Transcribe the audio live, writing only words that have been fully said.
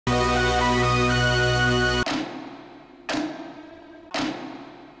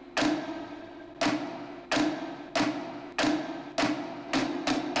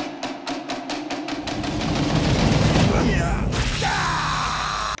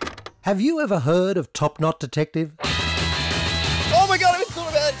Have you ever heard of Top Knot Detective? Oh my god, I've been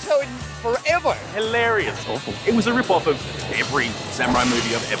talking about that show forever. Hilarious. Awful. It was a rip-off of every samurai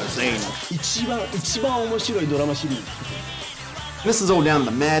movie I've ever seen. 一番面白いドラマシリーズ。 This is all down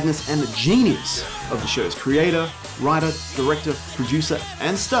to the madness and the genius of the show's creator, writer, director, producer,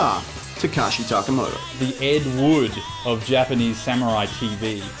 and star, Takashi Takamoto. The Ed Wood of Japanese samurai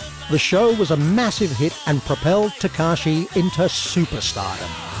TV. The show was a massive hit and propelled Takashi into superstardom.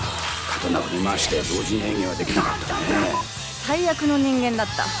 刀を振り回して同時に演技はできなかったね。最悪の人間だっ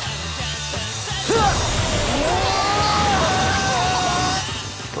た。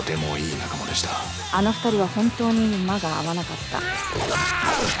とてもいい仲間でした。あの二人は本当に馬が合わなかった。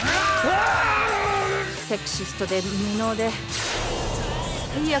セクシストで無能で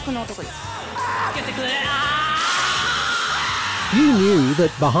最悪の男です。助けてくれ。You knew that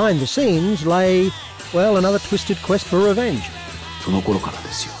behind the scenes lay, well, another twisted quest for revenge. その頃から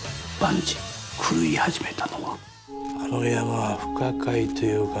ですよ。万事狂い始めたのは。あの山は不可解と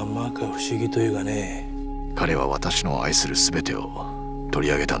いうか摩訶不思議というかね。彼は私の愛するすべてを取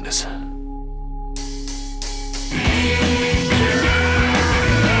り上げたんです。カ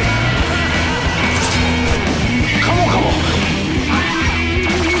モカモ。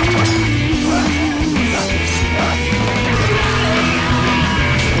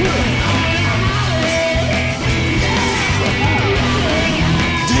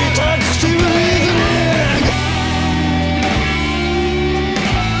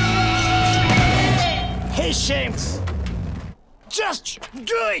Hey, James! Just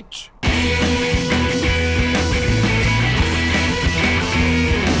do it!